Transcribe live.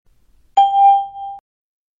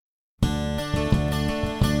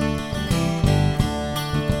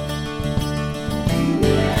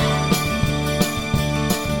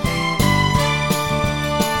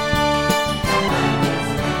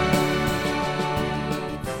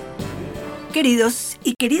Queridos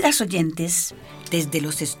y queridas oyentes, desde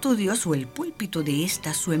los estudios o el púlpito de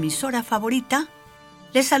esta su emisora favorita,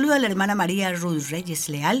 les saluda la hermana María Ruth Reyes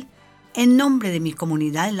Leal, en nombre de mi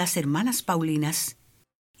comunidad Las Hermanas Paulinas,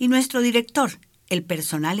 y nuestro director, el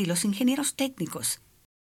personal y los ingenieros técnicos,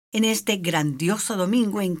 en este grandioso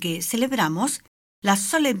domingo en que celebramos la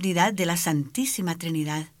solemnidad de la Santísima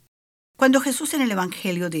Trinidad, cuando Jesús en el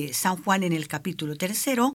Evangelio de San Juan en el capítulo 3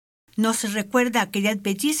 nos recuerda aquellas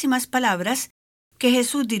bellísimas palabras que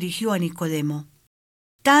Jesús dirigió a Nicodemo.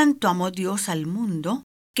 Tanto amó Dios al mundo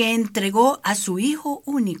que entregó a su Hijo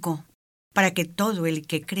único, para que todo el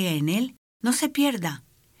que crea en Él no se pierda,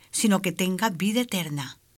 sino que tenga vida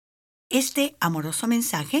eterna. Este amoroso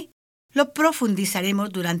mensaje lo profundizaremos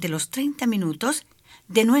durante los 30 minutos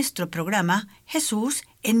de nuestro programa Jesús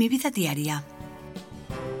en mi vida diaria.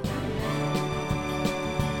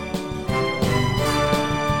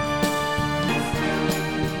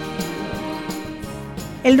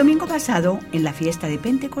 El domingo pasado, en la fiesta de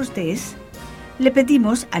Pentecostés, le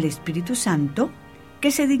pedimos al Espíritu Santo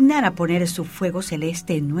que se dignara poner su fuego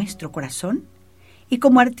celeste en nuestro corazón y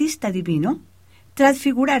como artista divino,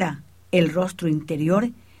 transfigurara el rostro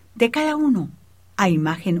interior de cada uno a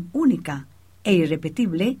imagen única e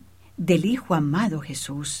irrepetible del Hijo amado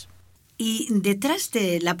Jesús. Y detrás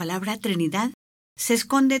de la palabra Trinidad se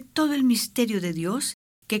esconde todo el misterio de Dios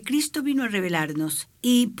que Cristo vino a revelarnos,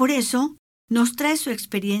 y por eso nos trae su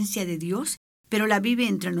experiencia de Dios, pero la vive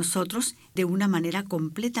entre nosotros de una manera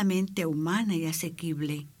completamente humana y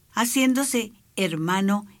asequible, haciéndose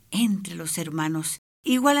hermano entre los hermanos,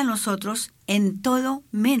 igual a nosotros en todo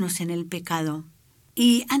menos en el pecado.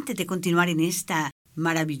 Y antes de continuar en esta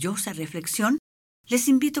maravillosa reflexión, les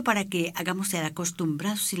invito para que hagamos el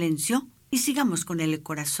acostumbrado silencio y sigamos con el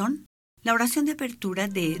corazón la oración de apertura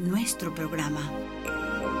de nuestro programa.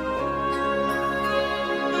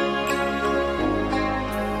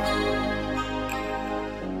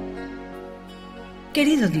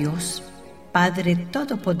 Querido Dios, Padre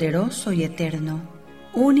Todopoderoso y Eterno,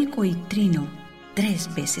 único y trino,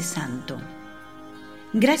 3 veces santo.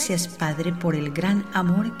 Gracias, Padre, por el gran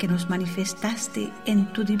amor que nos manifestaste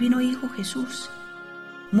en tu divino Hijo Jesús,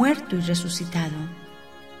 muerto y resucitado.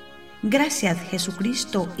 Gracias,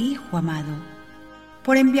 Jesucristo, Hijo amado,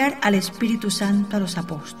 por enviar al Espíritu Santo a los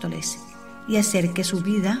apóstoles y hacer que su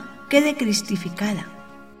vida quede cristificada.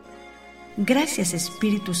 Gracias,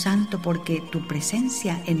 Espíritu Santo, porque tu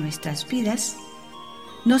presencia en nuestras vidas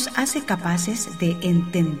nos hace capaces de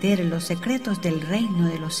entender los secretos del reino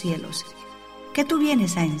de los cielos que tú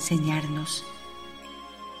vienes a enseñarnos.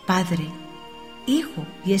 Padre, Hijo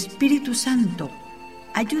y Espíritu Santo,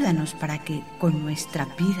 ayúdanos para que con nuestra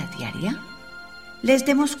vida diaria les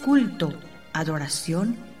demos culto,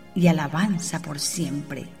 adoración y alabanza por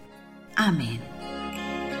siempre. Amén.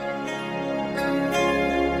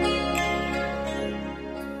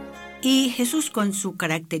 Y Jesús, con su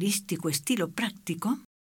característico estilo práctico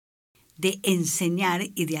de enseñar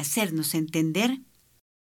y de hacernos entender,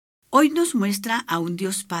 hoy nos muestra a un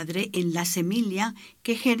Dios Padre en la semilla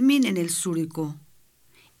que germina en el surco,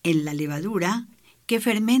 en la levadura que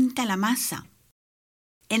fermenta la masa,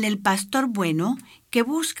 en el pastor bueno que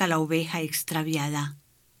busca la oveja extraviada,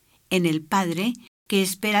 en el Padre que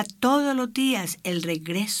espera todos los días el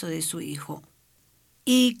regreso de su Hijo.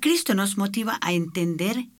 Y Cristo nos motiva a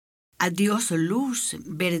entender a Dios Luz,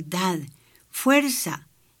 verdad, fuerza,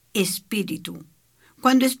 espíritu,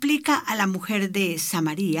 cuando explica a la mujer de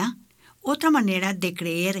Samaria otra manera de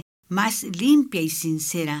creer más limpia y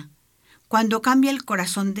sincera, cuando cambia el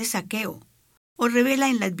corazón de Zaqueo, o revela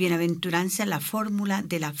en las bienaventuranzas la fórmula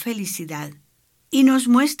de la felicidad, y nos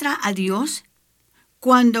muestra a Dios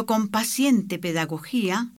cuando con paciente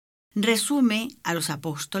pedagogía resume a los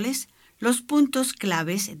apóstoles los puntos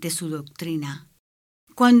claves de su doctrina,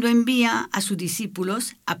 cuando envía a sus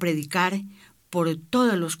discípulos a predicar por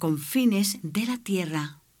todos los confines de la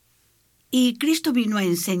tierra. Y Cristo vino a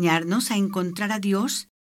enseñarnos a encontrar a Dios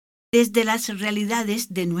desde las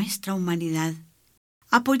realidades de nuestra humanidad,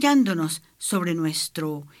 apoyándonos sobre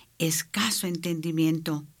nuestro escaso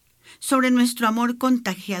entendimiento, sobre nuestro amor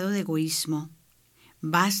contagiado de egoísmo.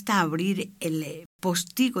 Basta abrir el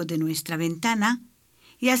postigo de nuestra ventana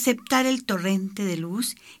y aceptar el torrente de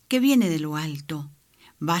luz que viene de lo alto.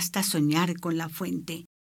 Basta soñar con la fuente,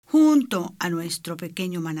 junto a nuestro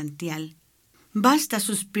pequeño manantial. Basta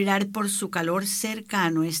suspirar por su calor cerca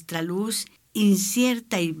a nuestra luz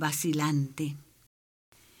incierta y vacilante.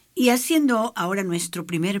 Y haciendo ahora nuestro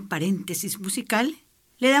primer paréntesis musical,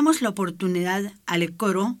 le damos la oportunidad al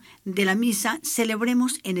coro de la misa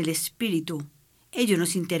Celebremos en el Espíritu. Ellos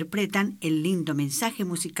nos interpretan el lindo mensaje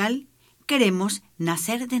musical Queremos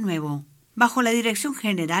nacer de nuevo. bajo la dirección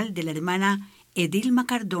general de la hermana Edilma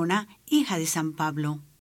Cardona, hija de San Pablo,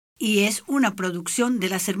 y es una producción de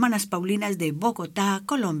las Hermanas Paulinas de Bogotá,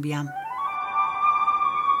 Colombia.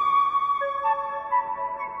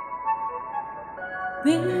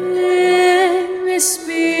 Ven,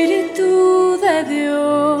 Espíritu de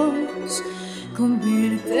Dios,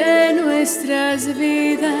 convierte nuestras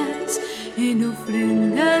vidas en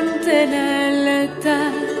ofrenda ante el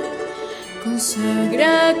altar.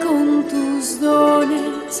 Consagra con tus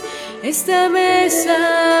dones esta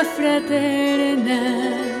mesa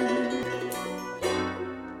fraterna.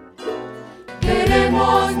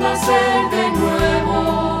 Queremos nacer de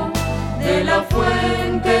nuevo de la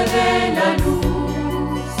fuente de la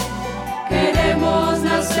luz. Queremos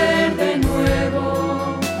nacer de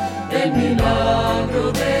nuevo del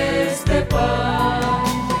milagro de este pan.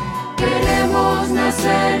 Queremos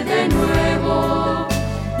nacer de nuevo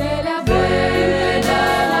de la fuente de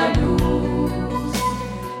la luz.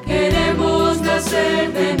 Queremos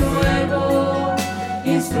nacer de nuevo,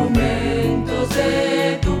 instrumentos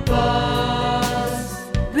de tu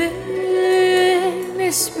paz. Ven,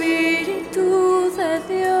 Espíritu de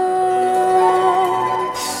Dios.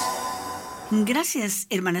 Gracias,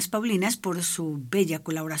 hermanas Paulinas, por su bella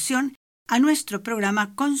colaboración a nuestro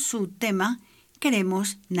programa con su tema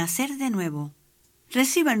Queremos nacer de nuevo.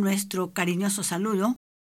 Reciban nuestro cariñoso saludo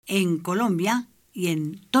en Colombia y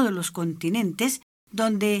en todos los continentes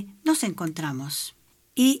donde nos encontramos.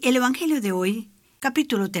 Y el Evangelio de hoy,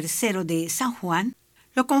 capítulo 3 de San Juan,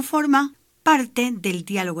 lo conforma parte del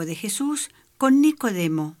diálogo de Jesús con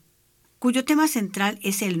Nicodemo, cuyo tema central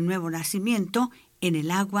es el nuevo nacimiento en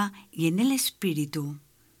el agua y en el Espíritu.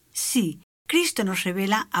 Sí, Cristo nos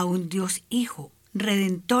revela a un Dios Hijo,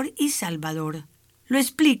 Redentor y Salvador. Lo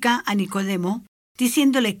explica a Nicodemo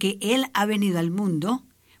diciéndole que Él ha venido al mundo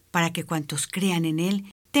para que cuantos crean en Él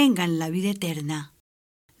tengan la vida eterna.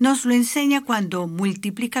 Nos lo enseña cuando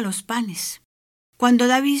multiplica los panes, cuando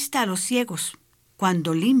da vista a los ciegos,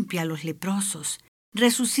 cuando limpia a los leprosos,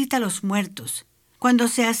 resucita a los muertos, cuando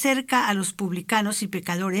se acerca a los publicanos y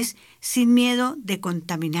pecadores sin miedo de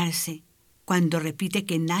contaminarse, cuando repite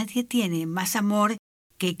que nadie tiene más amor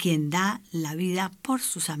que quien da la vida por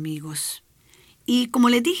sus amigos. Y como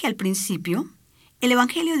les dije al principio, el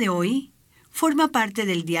Evangelio de hoy forma parte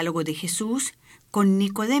del diálogo de Jesús con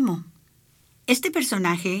Nicodemo. Este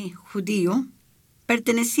personaje judío,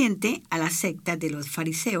 perteneciente a la secta de los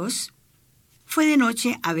fariseos, fue de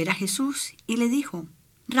noche a ver a Jesús y le dijo: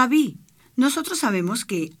 Rabí, nosotros sabemos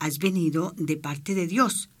que has venido de parte de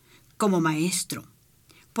Dios como maestro,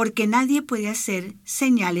 porque nadie puede hacer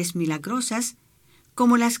señales milagrosas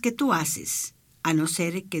como las que tú haces, a no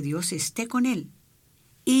ser que Dios esté con él.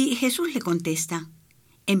 Y Jesús le contesta: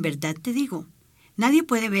 en verdad te digo, nadie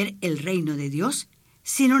puede ver el reino de Dios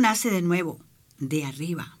si no nace de nuevo, de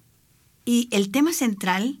arriba. Y el tema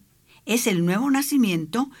central es el nuevo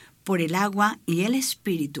nacimiento por el agua y el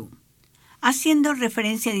Espíritu, haciendo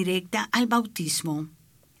referencia directa al bautismo,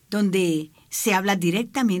 donde se habla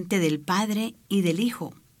directamente del Padre y del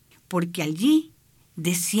Hijo, porque allí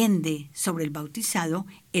desciende sobre el bautizado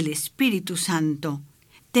el Espíritu Santo.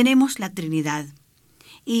 Tenemos la Trinidad.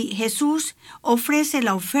 Y Jesús ofrece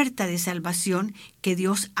la oferta de salvación que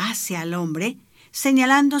Dios hace al hombre,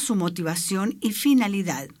 señalando su motivación y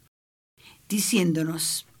finalidad,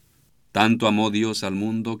 diciéndonos: Tanto amó Dios al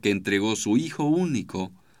mundo que entregó su Hijo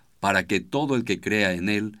único, para que todo el que crea en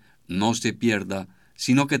Él no se pierda,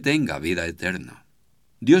 sino que tenga vida eterna.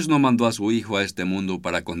 Dios no mandó a su Hijo a este mundo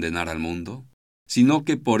para condenar al mundo, sino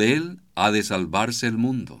que por Él ha de salvarse el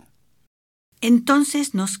mundo.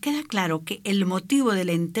 Entonces nos queda claro que el motivo de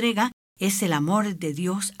la entrega es el amor de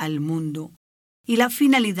Dios al mundo, y la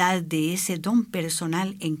finalidad de ese don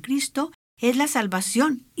personal en Cristo es la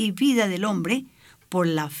salvación y vida del hombre por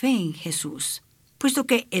la fe en Jesús, puesto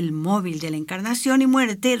que el móvil de la encarnación y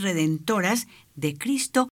muerte redentoras de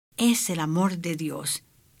Cristo es el amor de Dios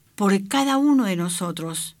por cada uno de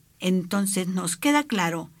nosotros. Entonces nos queda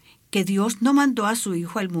claro que Dios no mandó a su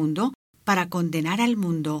Hijo al mundo para condenar al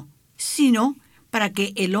mundo, sino para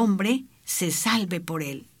que el hombre se salve por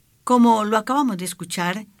él, como lo acabamos de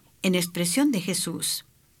escuchar en expresión de Jesús,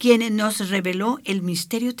 quien nos reveló el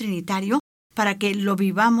misterio trinitario para que lo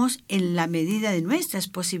vivamos en la medida de nuestras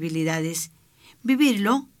posibilidades.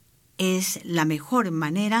 Vivirlo es la mejor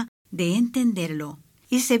manera de entenderlo,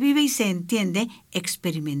 y se vive y se entiende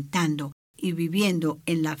experimentando y viviendo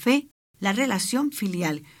en la fe la relación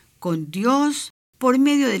filial con Dios por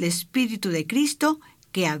medio del Espíritu de Cristo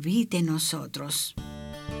que habita en nosotros.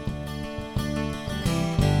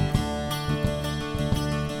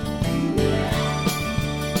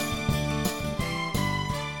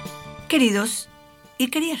 Queridos y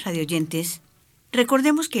queridas radioyentes,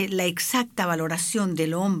 recordemos que la exacta valoración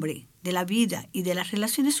del hombre, de la vida y de las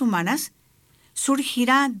relaciones humanas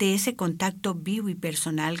surgirá de ese contacto vivo y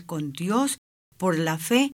personal con Dios por la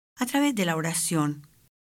fe a través de la oración,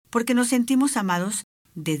 porque nos sentimos amados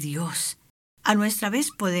de Dios. A nuestra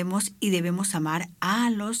vez podemos y debemos amar a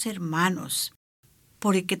los hermanos,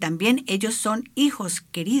 porque también ellos son hijos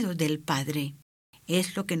queridos del Padre.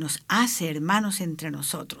 Es lo que nos hace hermanos entre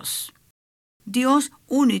nosotros. Dios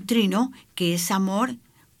uno y trino, que es amor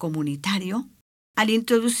comunitario, al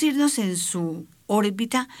introducirnos en su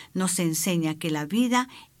órbita, nos enseña que la vida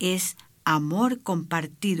es amor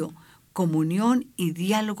compartido, comunión y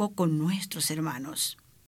diálogo con nuestros hermanos.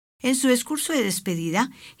 En su discurso de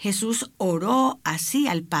despedida, Jesús oró así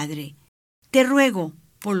al Padre: Te ruego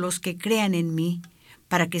por los que crean en mí,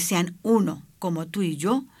 para que sean uno, como tú y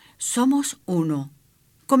yo somos uno.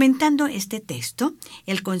 Comentando este texto,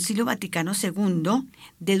 el Concilio Vaticano II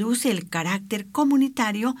deduce el carácter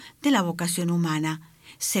comunitario de la vocación humana,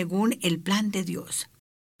 según el plan de Dios.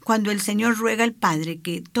 Cuando el Señor ruega al Padre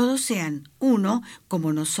que todos sean uno,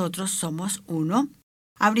 como nosotros somos uno,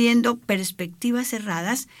 abriendo perspectivas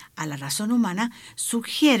cerradas a la razón humana,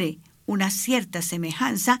 sugiere una cierta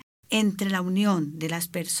semejanza entre la unión de las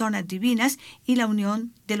personas divinas y la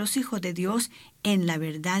unión de los hijos de Dios en la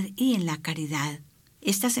verdad y en la caridad.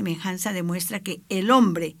 Esta semejanza demuestra que el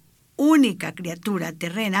hombre, única criatura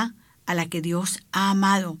terrena a la que Dios ha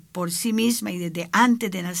amado por sí misma y desde antes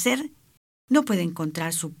de nacer, no puede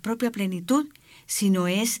encontrar su propia plenitud si no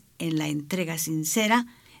es en la entrega sincera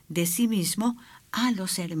de sí mismo a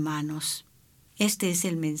los hermanos. Este es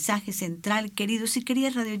el mensaje central, queridos y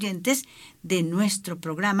queridas radioyentes, de nuestro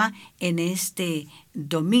programa en este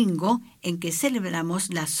domingo en que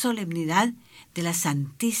celebramos la solemnidad de la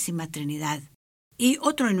Santísima Trinidad. Y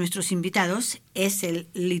otro de nuestros invitados es el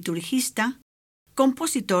liturgista,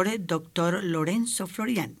 compositor Dr. Lorenzo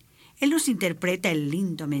Florián. Él nos interpreta el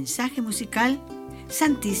lindo mensaje musical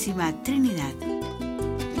Santísima Trinidad.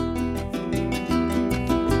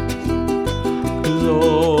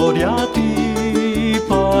 Gloria a ti,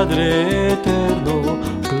 Padre eterno,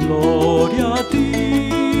 gloria a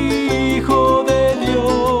ti, Hijo de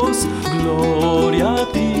Dios, gloria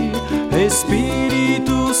a ti,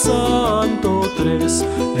 Espíritu Santo, tres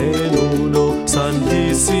en uno,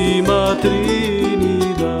 Santísima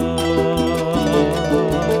Trinidad.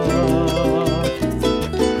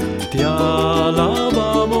 Te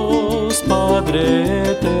alabamos,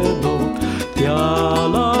 Padre eterno, te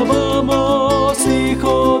alabamos,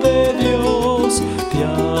 Hijo de Dios, te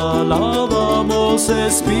alabamos,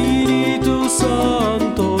 Espíritu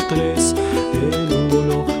Santo, tres en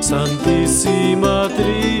uno, Santísima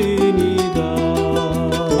Trinidad.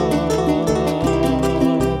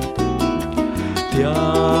 Te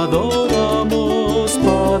adoramos,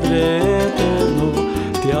 Padre eterno,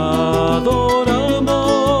 te adoramos,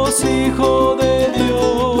 Hijo de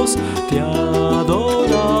Dios, te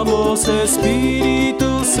adoramos,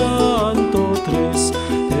 Espíritu Santo, tres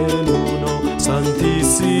en uno,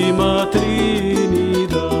 Santísima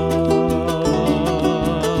Trinidad.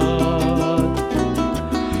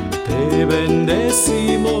 Te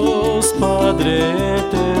bendecimos, Padre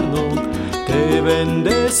eterno, te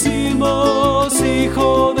bendecimos,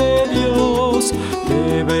 Hijo de Dios,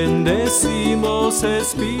 te bendecimos,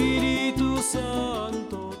 Espíritu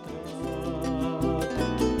Santo.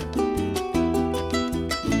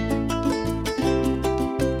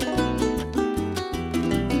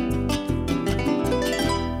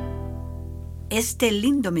 Este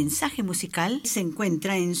lindo mensaje musical se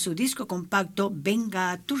encuentra en su disco compacto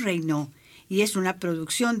Venga a tu Reino y es una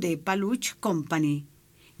producción de Paluch Company.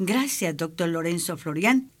 Gracias, Dr. Lorenzo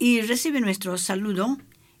Florián, y recibe nuestro saludo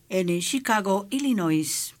en Chicago,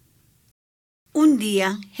 Illinois. Un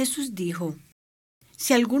día Jesús dijo: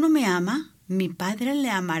 Si alguno me ama, mi Padre le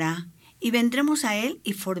amará, y vendremos a él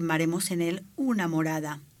y formaremos en él una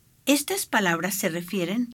morada. Estas palabras se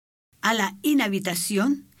refieren a la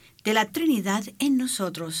inhabitación de la Trinidad en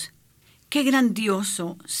nosotros. Qué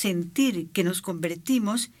grandioso sentir que nos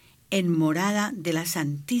convertimos en morada de la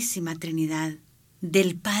Santísima Trinidad,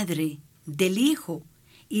 del Padre, del Hijo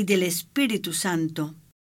y del Espíritu Santo.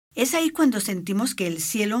 Es ahí cuando sentimos que el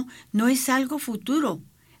cielo no es algo futuro,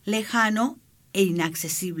 lejano e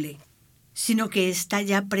inaccesible, sino que está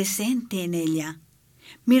ya presente en ella.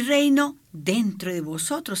 Mi reino dentro de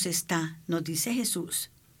vosotros está, nos dice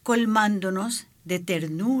Jesús, colmándonos de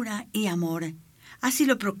ternura y amor. Así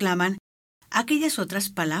lo proclaman aquellas otras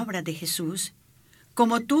palabras de Jesús: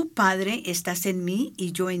 como tú, Padre, estás en mí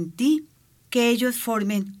y yo en ti, que ellos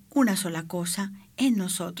formen una sola cosa en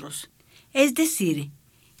nosotros. Es decir,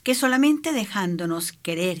 que solamente dejándonos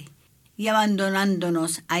querer y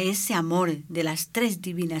abandonándonos a ese amor de las tres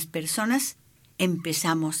divinas personas,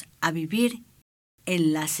 empezamos a vivir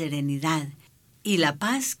en la serenidad y la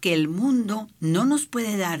paz que el mundo no nos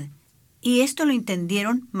puede dar. Y esto lo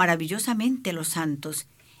entendieron maravillosamente los santos,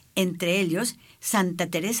 entre ellos Santa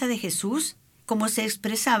Teresa de Jesús, como se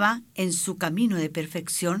expresaba en su camino de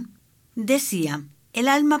perfección, decía: el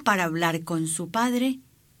alma para hablar con su Padre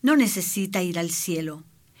no necesita ir al cielo,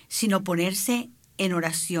 sino ponerse en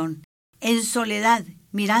oración, en soledad,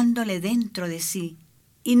 mirándole dentro de sí,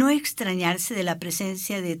 y no extrañarse de la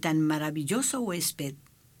presencia de tan maravilloso huésped.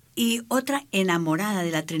 Y otra enamorada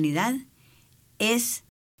de la Trinidad es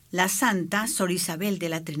la Santa Sor Isabel de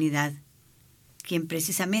la Trinidad, quien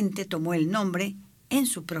precisamente tomó el nombre en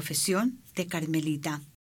su profesión de carmelita.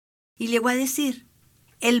 Y llegó a decir: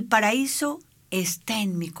 el paraíso está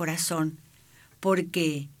en mi corazón,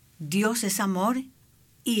 porque Dios es amor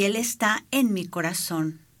y Él está en mi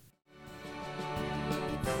corazón.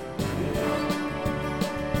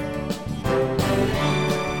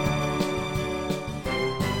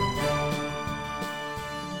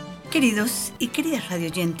 Queridos y queridas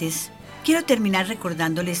radioyentes, quiero terminar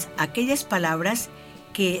recordándoles aquellas palabras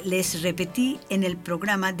que les repetí en el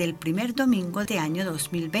programa del primer domingo de año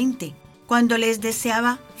 2020, cuando les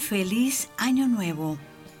deseaba feliz año nuevo.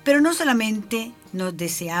 Pero no solamente nos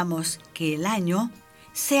deseamos que el año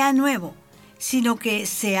sea nuevo, sino que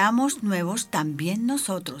seamos nuevos también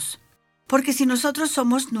nosotros. Porque si nosotros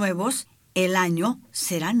somos nuevos, el año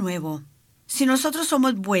será nuevo. Si nosotros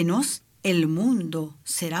somos buenos, el mundo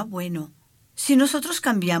será bueno. Si nosotros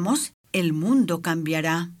cambiamos, el mundo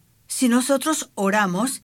cambiará. Si nosotros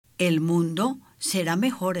oramos, el mundo será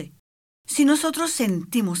mejor. Si nosotros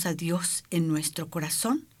sentimos a Dios en nuestro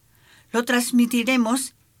corazón, lo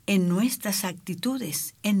transmitiremos en nuestras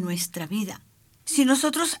actitudes, en nuestra vida. Si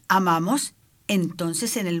nosotros amamos,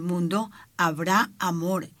 entonces en el mundo habrá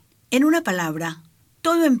amor. En una palabra,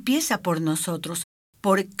 todo empieza por nosotros,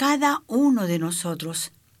 por cada uno de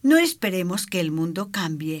nosotros. No esperemos que el mundo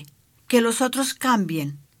cambie, que los otros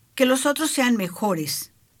cambien, que los otros sean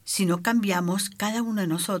mejores. Si no cambiamos cada uno de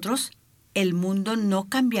nosotros, el mundo no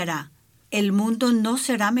cambiará, el mundo no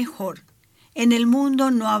será mejor. En el mundo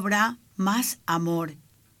no habrá más amor.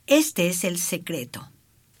 Este es el secreto.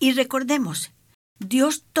 Y recordemos,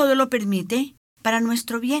 Dios todo lo permite para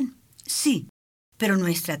nuestro bien, sí, pero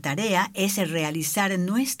nuestra tarea es realizar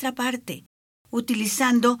nuestra parte,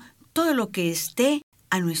 utilizando todo lo que esté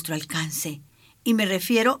a nuestro alcance. Y me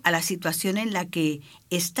refiero a la situación en la que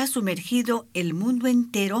está sumergido el mundo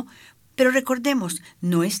entero, pero recordemos,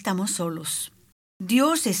 no estamos solos.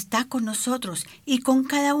 Dios está con nosotros y con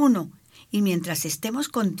cada uno, y mientras estemos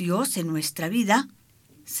con Dios en nuestra vida,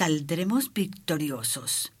 saldremos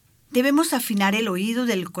victoriosos. Debemos afinar el oído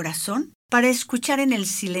del corazón para escuchar en el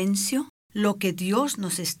silencio lo que Dios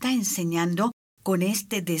nos está enseñando con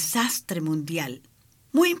este desastre mundial.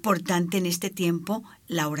 Muy importante en este tiempo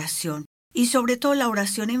la oración, y sobre todo la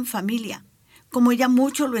oración en familia, como ya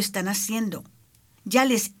muchos lo están haciendo. Ya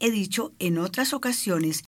les he dicho en otras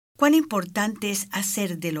ocasiones cuán importante es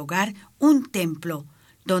hacer del hogar un templo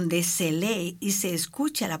donde se lee y se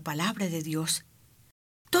escucha la palabra de Dios.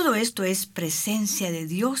 Todo esto es presencia de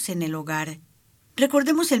Dios en el hogar.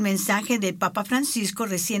 Recordemos el mensaje del Papa Francisco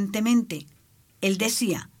recientemente. Él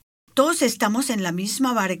decía: todos estamos en la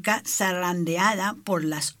misma barca zarandeada por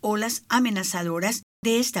las olas amenazadoras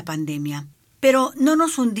de esta pandemia. Pero no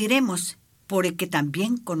nos hundiremos, porque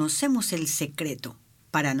también conocemos el secreto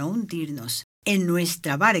para no hundirnos. En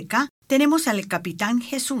nuestra barca tenemos al capitán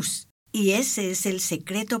Jesús, y ese es el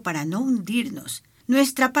secreto para no hundirnos.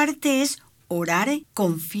 Nuestra parte es orar,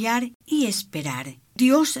 confiar y esperar.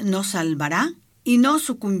 Dios nos salvará y no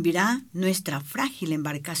sucumbirá nuestra frágil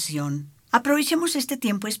embarcación. Aprovechemos este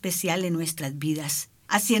tiempo especial en nuestras vidas,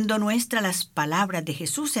 haciendo nuestras las palabras de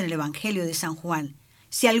Jesús en el Evangelio de San Juan.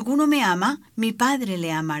 Si alguno me ama, mi Padre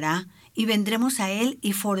le amará, y vendremos a Él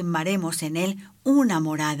y formaremos en Él una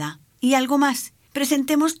morada. Y algo más,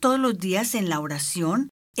 presentemos todos los días en la oración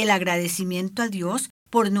el agradecimiento a Dios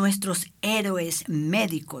por nuestros héroes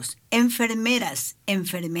médicos, enfermeras,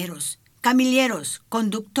 enfermeros, camilleros,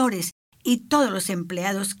 conductores y todos los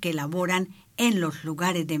empleados que laboran en los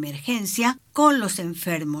lugares de emergencia con los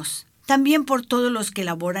enfermos. También por todos los que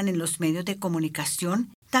laboran en los medios de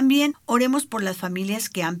comunicación. También oremos por las familias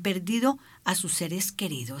que han perdido a sus seres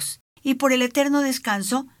queridos y por el eterno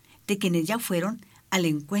descanso de quienes ya fueron al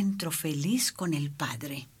encuentro feliz con el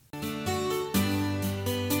Padre.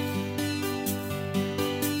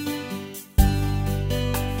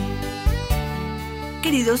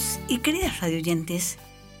 Queridos y queridas radioyentes,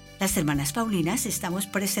 Las hermanas Paulinas estamos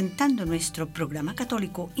presentando nuestro programa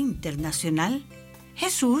católico internacional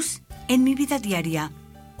Jesús en mi vida diaria,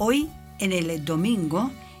 hoy en el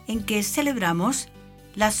domingo en que celebramos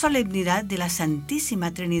la solemnidad de la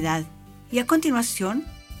Santísima Trinidad. Y a continuación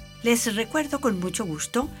les recuerdo con mucho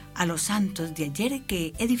gusto a los santos de ayer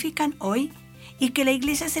que edifican hoy y que la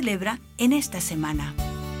Iglesia celebra en esta semana.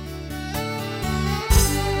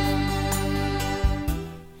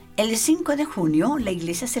 El 5 de junio la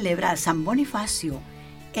Iglesia celebra a San Bonifacio,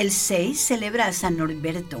 el 6 celebra a San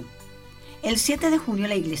Norberto, el 7 de junio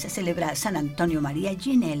la Iglesia celebra a San Antonio María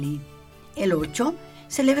Ginelli, el 8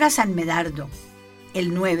 celebra a San Medardo,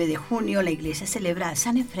 el 9 de junio la Iglesia celebra a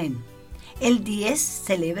San Efrén, el 10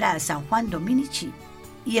 celebra a San Juan Dominici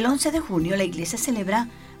y el 11 de junio la Iglesia celebra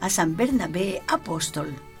a San Bernabé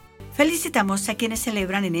Apóstol. Felicitamos a quienes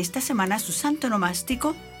celebran en esta semana su santo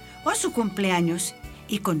nomástico o su cumpleaños.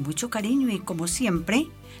 Y con mucho cariño y como siempre,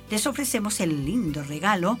 les ofrecemos el lindo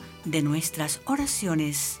regalo de nuestras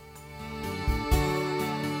oraciones.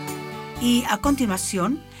 Y a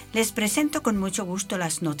continuación, les presento con mucho gusto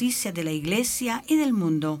las noticias de la Iglesia y del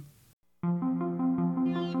mundo.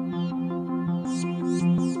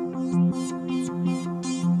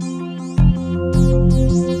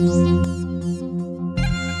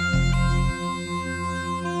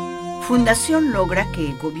 Fundación logra que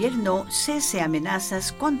el gobierno cese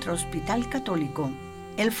amenazas contra Hospital Católico.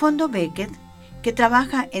 El Fondo Becket, que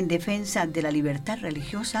trabaja en defensa de la libertad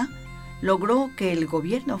religiosa, logró que el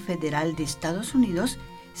gobierno federal de Estados Unidos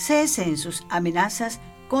cese en sus amenazas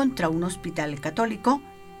contra un hospital católico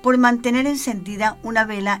por mantener encendida una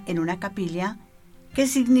vela en una capilla que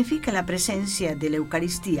significa la presencia de la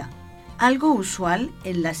Eucaristía, algo usual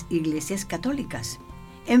en las iglesias católicas.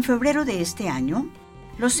 En febrero de este año,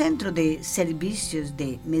 los Centros de Servicios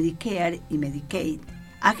de Medicare y Medicaid,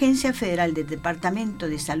 Agencia Federal del Departamento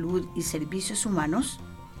de Salud y Servicios Humanos,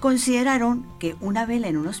 consideraron que una vela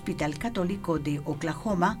en un hospital católico de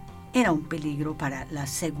Oklahoma era un peligro para la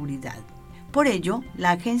seguridad. Por ello,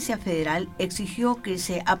 la agencia federal exigió que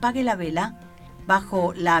se apague la vela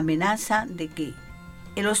bajo la amenaza de que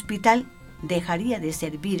el hospital dejaría de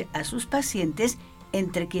servir a sus pacientes,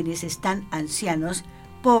 entre quienes están ancianos,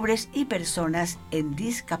 pobres y personas en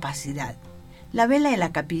discapacidad. La vela en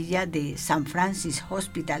la capilla de San Francis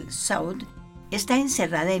Hospital South está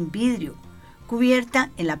encerrada en vidrio,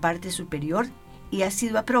 cubierta en la parte superior y ha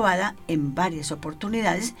sido aprobada en varias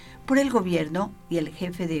oportunidades por el gobierno y el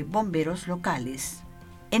jefe de bomberos locales.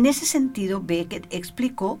 En ese sentido, Becket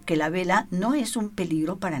explicó que la vela no es un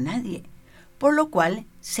peligro para nadie, por lo cual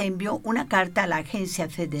se envió una carta a la agencia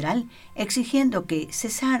federal exigiendo que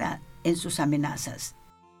cesara en sus amenazas.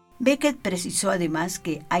 Becket precisó además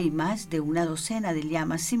que hay más de una docena de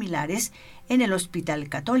llamas similares en el hospital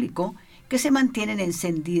católico que se mantienen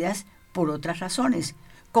encendidas por otras razones,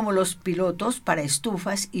 como los pilotos para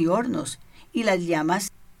estufas y hornos y las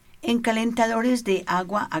llamas en calentadores de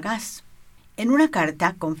agua a gas. En una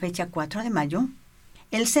carta con fecha 4 de mayo,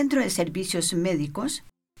 el Centro de Servicios Médicos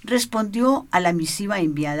respondió a la misiva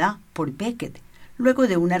enviada por Becket luego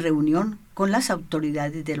de una reunión con las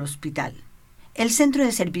autoridades del hospital. El Centro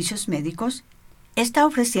de Servicios Médicos está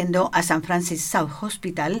ofreciendo a San Francis South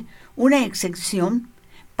Hospital una exención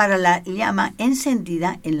para la llama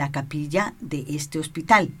encendida en la capilla de este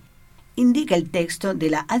hospital, indica el texto de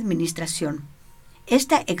la administración.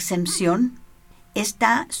 Esta exención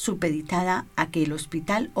está supeditada a que el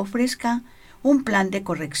hospital ofrezca un plan de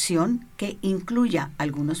corrección que incluya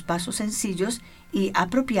algunos pasos sencillos y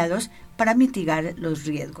apropiados para mitigar los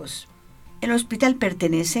riesgos. El hospital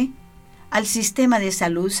pertenece al Sistema de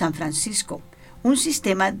Salud San Francisco, un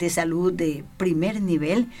sistema de salud de primer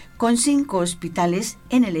nivel con 5 hospitales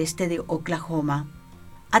en el este de Oklahoma.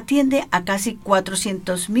 Atiende a casi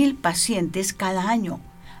 400,000 pacientes cada año.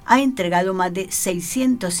 Ha entregado más de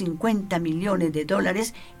 $650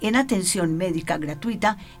 millones en atención médica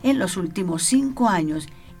gratuita en los últimos 5 años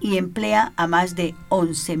y emplea a más de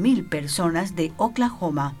 11,000 personas de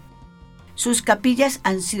Oklahoma. Sus capillas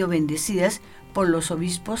han sido bendecidas por los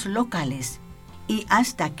obispos locales. Y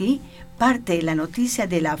hasta aquí parte de la noticia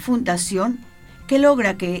de la fundación que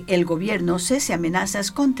logra que el gobierno cese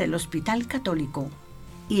amenazas contra el hospital católico.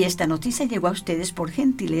 Y esta noticia llegó a ustedes por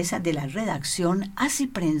gentileza de la redacción Así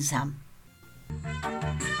Prensa.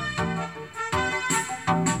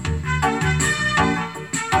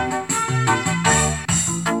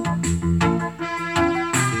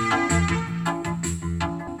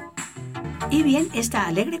 Y bien, esta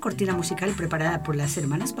alegre cortina musical preparada por las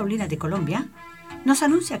hermanas Paulinas de Colombia nos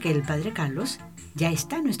anuncia que el Padre Carlos ya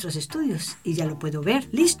está en nuestros estudios y ya lo puedo ver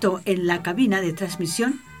listo en la cabina de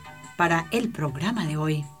transmisión para el programa de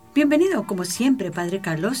hoy. Bienvenido, como siempre, Padre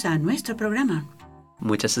Carlos, a nuestro programa.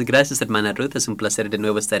 Muchas gracias, hermana Ruth. Es un placer de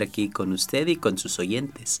nuevo estar aquí con usted y con sus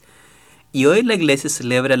oyentes. Y hoy la Iglesia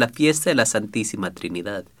celebra la fiesta de la Santísima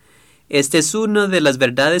Trinidad. Este es una de las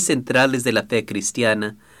verdades centrales de la fe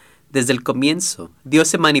cristiana. Desde el comienzo, Dios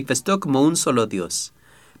se manifestó como un solo Dios.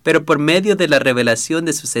 Pero por medio de la revelación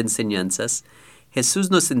de sus enseñanzas,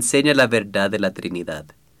 Jesús nos enseña la verdad de la Trinidad.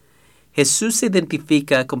 Jesús se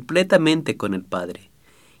identifica completamente con el Padre.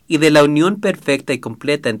 Y de la unión perfecta y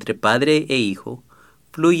completa entre Padre e Hijo,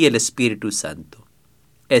 fluye el Espíritu Santo.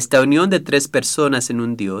 Esta unión de tres personas en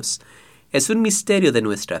un Dios es un misterio de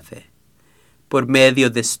nuestra fe. Por medio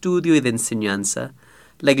de estudio y de enseñanza,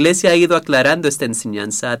 la Iglesia ha ido aclarando esta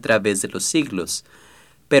enseñanza a través de los siglos,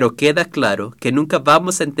 pero queda claro que nunca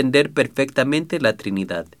vamos a entender perfectamente la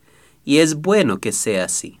Trinidad, y es bueno que sea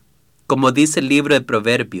así. Como dice el libro de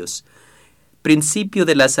Proverbios, principio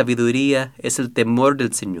de la sabiduría es el temor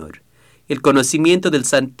del Señor. El conocimiento del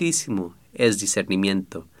Santísimo es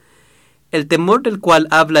discernimiento. El temor del cual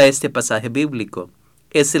habla este pasaje bíblico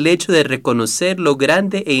es el hecho de reconocer lo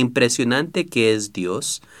grande e impresionante que es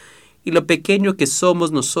Dios y lo pequeño que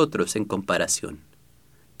somos nosotros en comparación.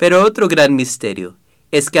 Pero otro gran misterio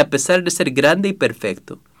es que a pesar de ser grande y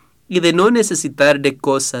perfecto, y de no necesitar de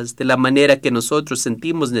cosas de la manera que nosotros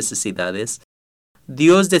sentimos necesidades,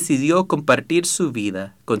 Dios decidió compartir su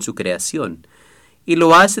vida con su creación, y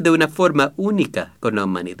lo hace de una forma única con la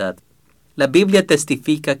humanidad. La Biblia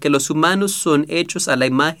testifica que los humanos son hechos a la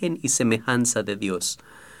imagen y semejanza de Dios.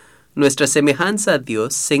 Nuestra semejanza a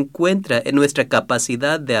Dios se encuentra en nuestra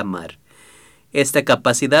capacidad de amar. Esta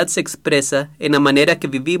capacidad se expresa en la manera que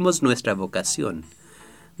vivimos nuestra vocación.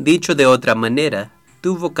 Dicho de otra manera,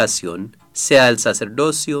 tu vocación, sea al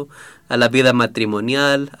sacerdocio, a la vida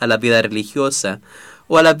matrimonial, a la vida religiosa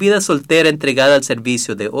o a la vida soltera entregada al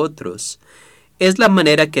servicio de otros, es la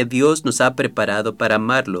manera que Dios nos ha preparado para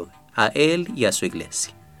amarlo, a Él y a su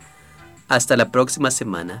Iglesia. Hasta la próxima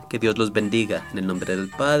semana, que Dios los bendiga, en el nombre del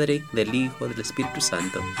Padre, del Hijo, del Espíritu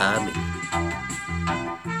Santo. Amén.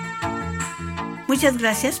 Muchas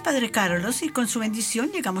gracias, Padre Carlos, y con su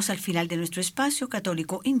bendición llegamos al final de nuestro espacio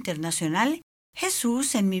católico internacional,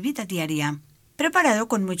 Jesús en mi vida diaria, preparado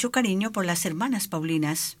con mucho cariño por las hermanas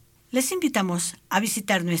Paulinas. Les invitamos a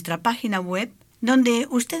visitar nuestra página web, donde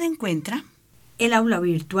usted encuentra el aula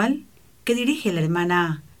virtual que dirige la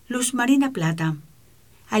hermana Luz Marina Plata.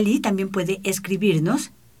 Allí también puede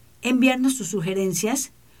escribirnos, enviarnos sus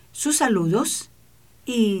sugerencias, sus saludos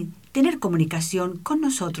y tener comunicación con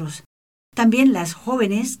nosotros. También las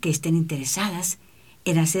jóvenes que estén interesadas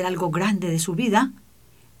en hacer algo grande de su vida,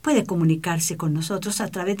 puede comunicarse con nosotros a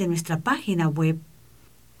través de nuestra página web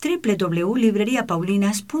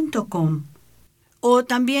www.libreriapaulinas.com o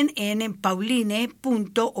también en pauline.org,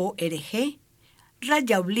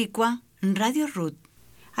 /Radio Ruth.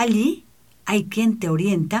 Allí hay quien te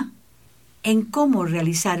orienta en cómo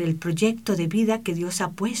realizar el proyecto de vida que Dios ha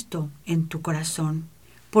puesto en tu corazón,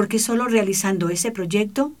 porque solo realizando ese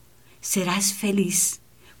proyecto serás feliz,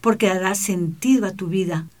 porque darás sentido a tu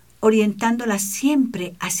vida, orientándola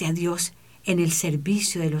siempre hacia Dios en el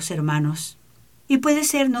servicio de los hermanos. Y puede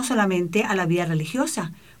ser no solamente a la vida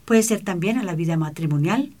religiosa, puede ser también a la vida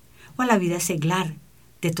matrimonial o a la vida seglar.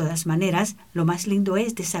 De todas maneras, lo más lindo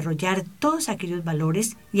es desarrollar todos aquellos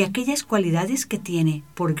valores y aquellas cualidades que tiene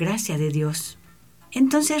por gracia de Dios.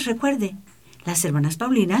 Entonces recuerde, las hermanas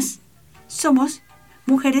Paulinas somos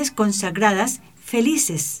mujeres consagradas,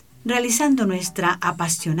 felices, realizando nuestra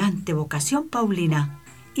apasionante vocación paulina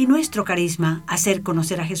y nuestro carisma, hacer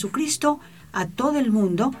conocer a Jesucristo a todo el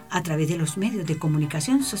mundo a través de los medios de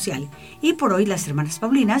comunicación social. Y por hoy las hermanas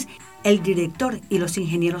Paulinas, el director y los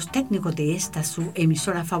ingenieros técnicos de esta su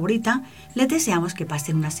emisora favorita, les deseamos que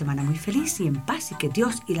pasen una semana muy feliz y en paz, y que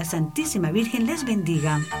Dios y la Santísima Virgen les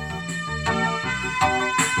bendiga.